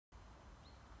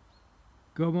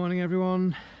Good morning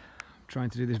everyone. I'm trying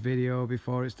to do this video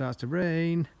before it starts to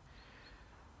rain.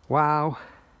 Wow,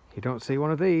 you don't see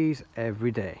one of these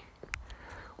every day.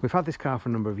 We've had this car for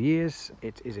a number of years.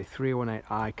 It is a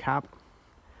 318i cab.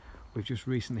 We've just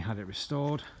recently had it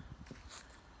restored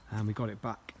and we got it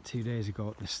back 2 days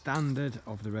ago. The standard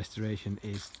of the restoration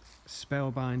is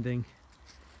spellbinding.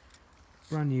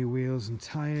 Brand new wheels and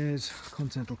tyres,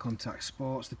 Continental Contact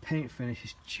Sports. The paint finish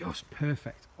is just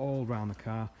perfect all round the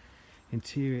car.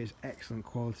 Interior is excellent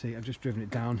quality. I've just driven it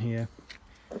down here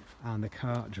and the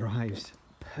car drives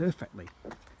perfectly.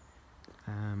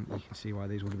 You can see why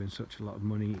these would have been such a lot of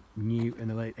money new in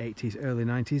the late 80s, early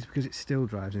 90s, because it still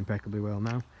drives impeccably well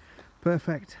now.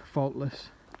 Perfect, faultless,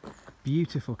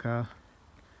 beautiful car,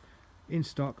 in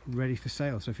stock, ready for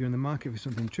sale. So if you're in the market for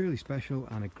something truly special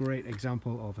and a great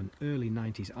example of an early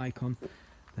 90s icon,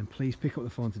 then please pick up the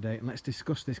phone today and let's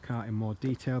discuss this car in more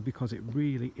detail, because it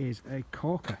really is a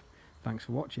corker. Thanks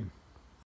for watching.